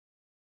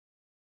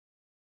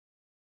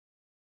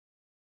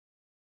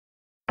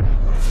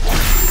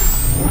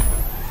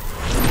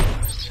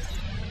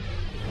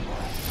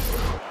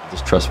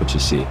trust what you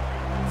see.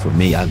 For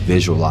me, I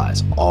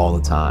visualize all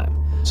the time.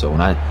 So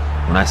when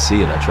I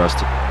see it, I trust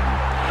it.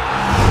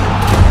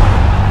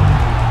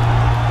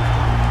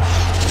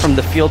 From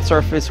the field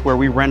surface where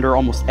we render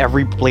almost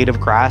every blade of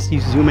grass, you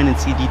zoom in and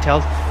see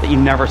details that you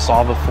never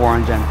saw before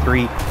on Gen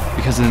 3.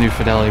 Because of the new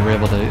fidelity, we're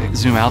able to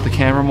zoom out the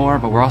camera more,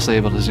 but we're also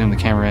able to zoom the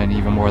camera in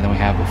even more than we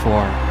have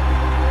before.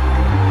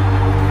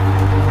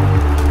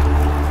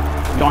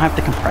 You don't have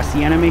to compress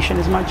the animation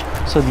as much,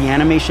 so the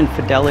animation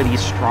fidelity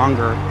is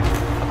stronger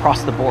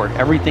across the board.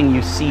 Everything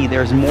you see,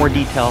 there's more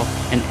detail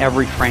in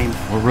every frame.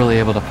 We're really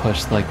able to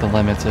push like the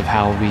limits of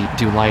how we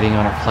do lighting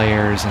on our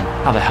players and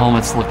how the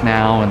helmets look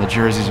now, and the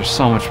jerseys are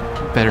so much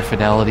better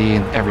fidelity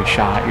in every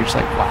shot. You're just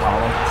like,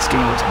 wow, like, this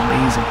game looks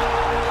amazing.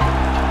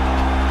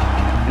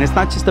 And it's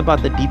not just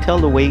about the detail,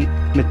 the way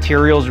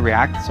materials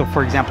react. So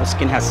for example,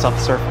 skin has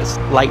subsurface,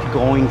 light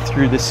going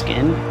through the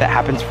skin that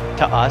happens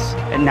to us,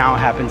 and now it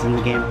happens in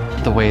the game.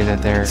 The way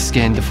that their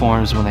skin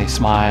deforms when they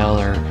smile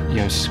or,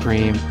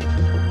 scream.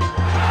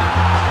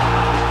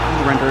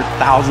 Rendered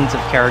thousands of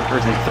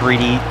characters in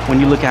 3D. When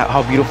you look at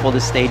how beautiful the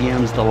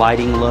stadiums, the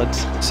lighting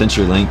looks.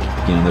 CenturyLink,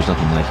 there's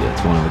nothing like it.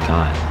 It's one of a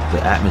kind.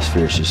 The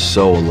atmosphere is just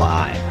so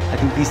alive. I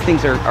think these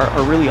things are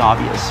really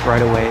obvious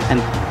right away, and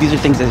these are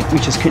things that we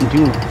just couldn't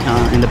do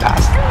in the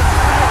past.